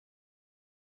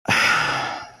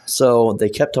So they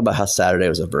kept talking about how Saturday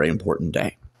was a very important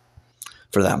day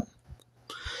for them.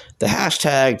 The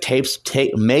hashtag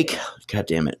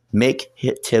make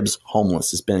hit Tibbz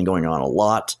homeless has been going on a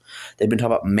lot. They've been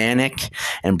talking about manic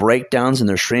and breakdowns in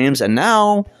their streams. And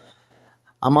now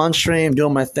I'm on stream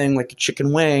doing my thing like a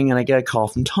chicken wing, and I get a call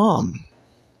from Tom.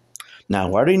 Now,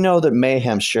 I already know that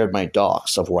Mayhem shared my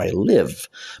docs of where I live,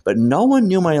 but no one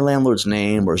knew my landlord's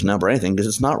name or his number or anything because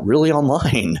it's not really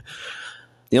online.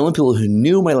 The only people who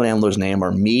knew my landlord's name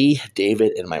are me,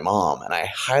 David, and my mom. And I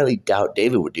highly doubt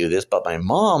David would do this, but my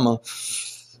mom,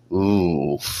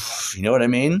 ooh, you know what I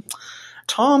mean?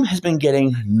 Tom has been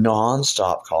getting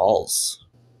nonstop calls.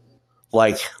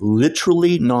 Like,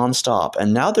 literally nonstop.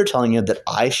 And now they're telling him that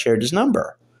I shared his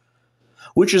number,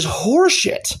 which is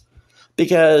horseshit.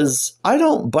 Because I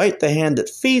don't bite the hand that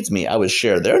feeds me. I would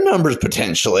share their numbers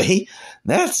potentially.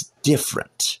 That's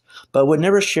different. But I would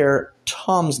never share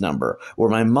Tom's number or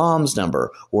my mom's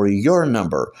number or your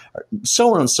number,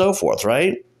 so on and so forth,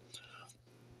 right?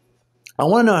 I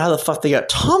want to know how the fuck they got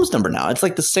Tom's number now. It's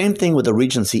like the same thing with the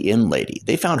Regency Inn lady.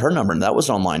 They found her number and that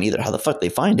wasn't online either. How the fuck they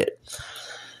find it?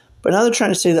 But now they're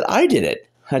trying to say that I did it.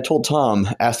 I told Tom,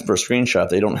 asked for a screenshot.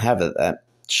 They don't have it. That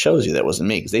shows you that wasn't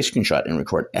me because they screenshot and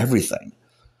record everything,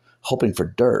 hoping for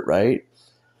dirt, right?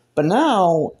 But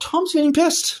now Tom's getting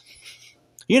pissed.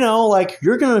 You know, like,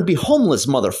 you're going to be homeless,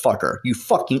 motherfucker. You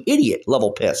fucking idiot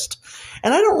level pissed.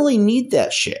 And I don't really need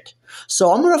that shit.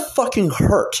 So I'm going to fucking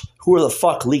hurt whoever the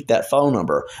fuck leaked that phone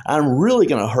number. I'm really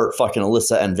going to hurt fucking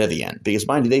Alyssa and Vivian because,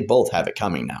 mind you, they both have it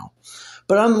coming now.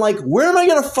 But I'm like, where am I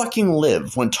going to fucking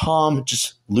live when Tom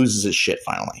just loses his shit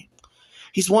finally?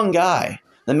 He's one guy.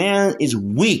 The man is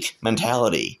weak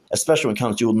mentality, especially when it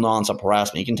comes to nonstop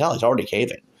harassment. You can tell he's already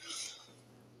caving.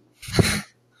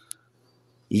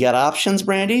 You got options,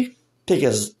 Brandy?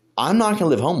 Because I'm not going to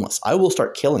live homeless. I will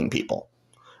start killing people.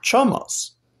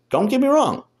 Chomos. Don't get me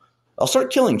wrong. I'll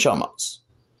start killing chomos.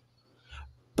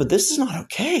 But this is not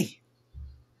okay.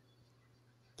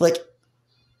 Like,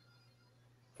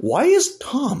 why is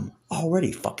Tom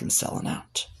already fucking selling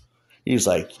out? He's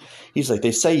like,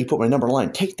 they say you put my number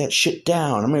online. Take that shit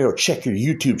down. I'm going to go check your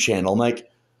YouTube channel. I'm like,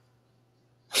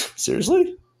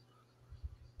 seriously?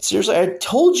 Seriously? I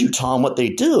told you, Tom, what they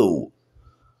do.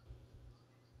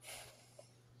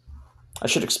 I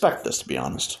should expect this, to be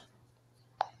honest.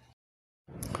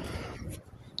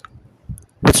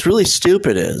 What's really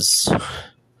stupid is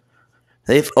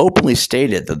they've openly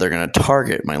stated that they're going to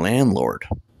target my landlord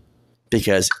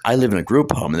because I live in a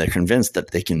group home and they're convinced that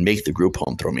they can make the group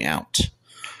home throw me out.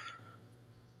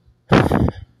 I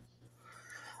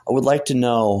would like to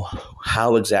know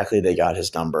how exactly they got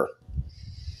his number.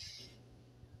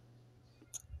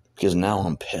 Because now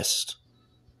I'm pissed.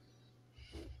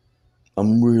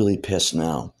 I'm really pissed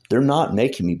now. They're not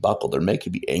making me buckle. They're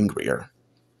making me angrier.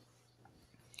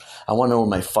 I want to know where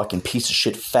my fucking piece of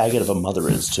shit faggot of a mother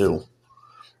is, too.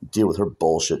 Deal with her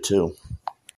bullshit, too.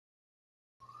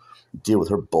 Deal with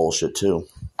her bullshit, too.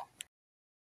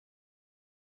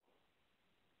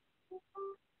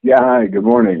 Yeah, hi, good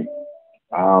morning.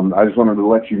 I just wanted to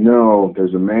let you know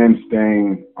there's a man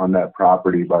staying on that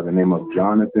property by the name of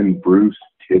Jonathan Bruce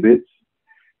Tibbz.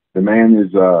 The man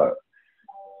is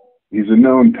he's a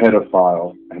known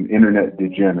pedophile and internet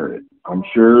degenerate. I'm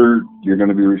sure you're going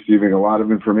to be receiving a lot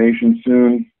of information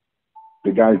soon.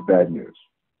 The guy's bad news.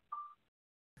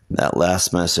 That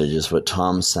last message is what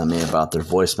Tom sent me about their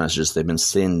voice messages. They've been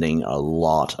sending a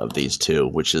lot of these too,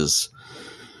 which is,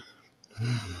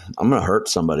 I'm going to hurt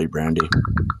somebody, Brandy.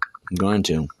 I'm going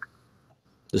to.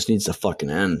 This needs to fucking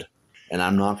end. And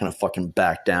I'm not going to fucking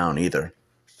back down either.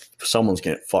 Someone's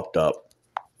getting fucked up.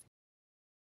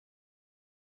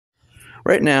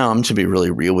 Right now, I'm to be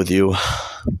really real with you.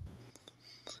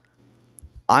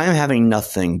 I'm having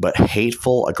nothing but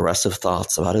hateful, aggressive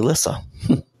thoughts about Alyssa.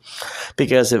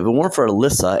 Because if it weren't for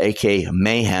Alyssa, a.k.a.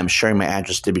 Mayhem, sharing my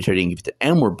address to be trading with the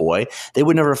N-word boy, they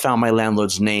would never have found my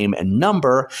landlord's name and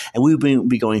number, and we would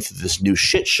be going through this new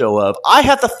shit show of, I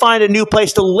have to find a new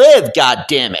place to live,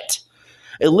 goddammit.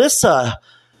 Alyssa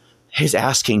is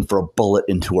asking for a bullet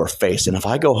into her face, and if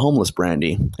I go homeless,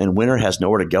 Brandy, and Winter has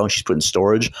nowhere to go and she's put in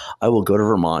storage, I will go to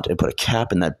Vermont and put a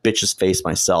cap in that bitch's face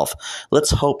myself. Let's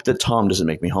hope that Tom doesn't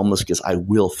make me homeless because I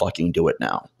will fucking do it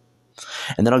now.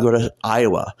 And then I'll go to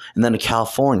Iowa and then to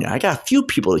California. I got a few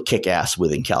people to kick ass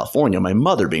with in California, my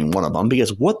mother being one of them,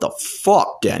 because what the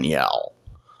fuck, Danielle?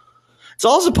 It's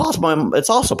also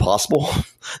possible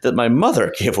that my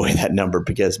mother gave away that number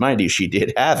because, mind you, she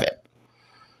did have it.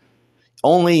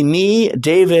 Only me,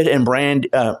 David, and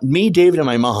David, and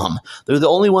my mom, they're the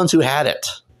only ones who had it.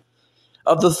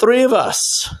 Of the three of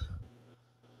us,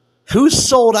 who's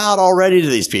sold out already to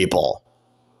these people?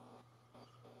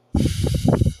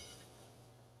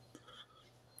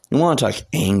 You want to talk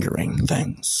angering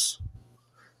things.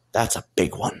 That's a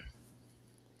big one.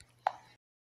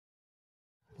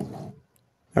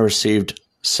 I received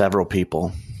several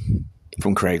people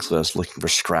from Craigslist looking for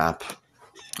scrap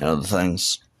and other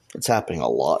things. It's happening a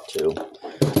lot too,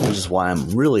 which is why I'm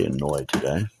really annoyed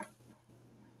today.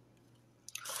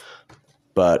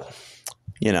 But,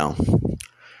 you know,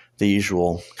 the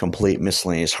usual complete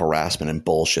miscellaneous harassment and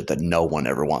bullshit that no one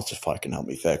ever wants to fucking help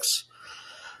me fix.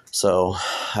 So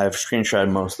I've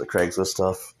screenshotted most of the Craigslist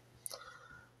stuff.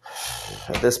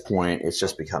 At this point, it's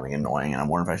just becoming annoying, and I'm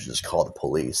wondering if I should just call the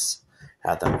police,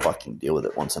 have them fucking deal with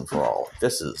it once and for all.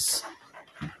 This is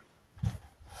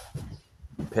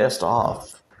pissed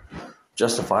off.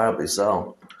 Justifiably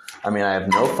so. I mean, I have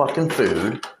no fucking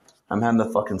food. I'm having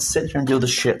to fucking sit here and deal with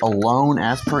this shit alone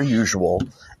as per usual,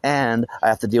 and I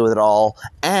have to deal with it all,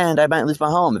 and I might lose my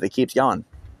home if it keeps going.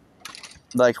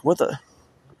 Like, what the...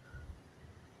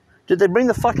 Did they bring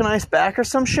the fucking ice back or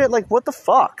some shit? Like, what the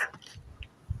fuck?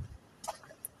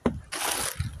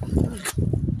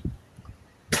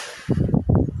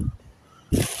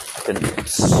 Fucking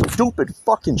stupid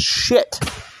fucking shit.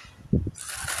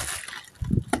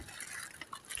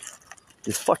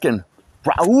 This fucking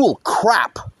Raoul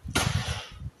crap.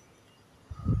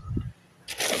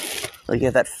 Like, yeah,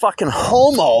 that fucking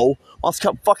homo wants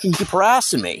to fucking keep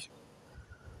harassing me.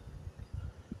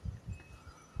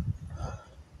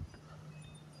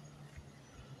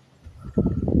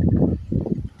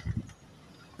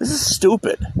 This is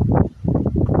stupid.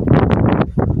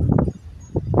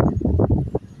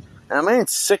 And I ain't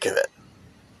sick of it.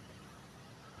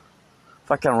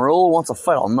 Fucking Raoul wants to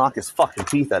fight, I'll knock his fucking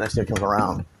teeth out next time he comes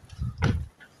around.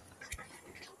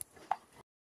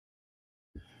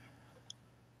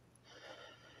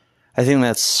 I think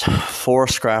that's 4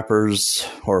 scrappers,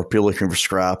 or people looking for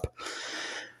scrap,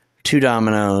 2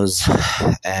 dominoes,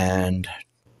 and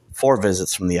 4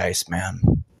 visits from the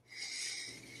Iceman.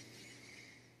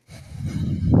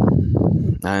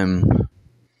 I'm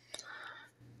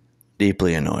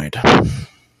deeply annoyed.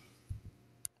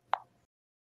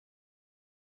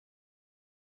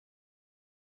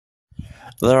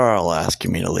 They're all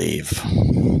asking me to leave.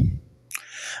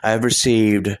 I've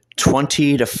received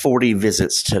 20 to 40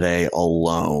 visits today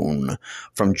alone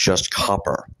from just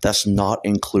copper. That's not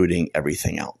including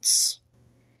everything else.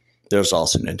 There's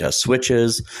also Nintendo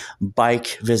Switches,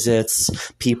 bike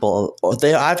visits, people.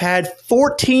 I've had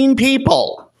 14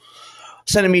 people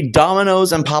sending me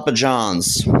Domino's and Papa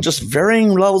John's, just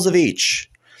varying levels of each.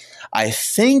 I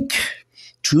think,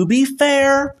 to be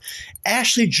fair,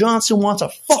 Ashley Johnson wants a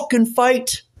fucking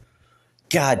fight.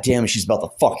 God damn it, she's about to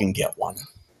fucking get one.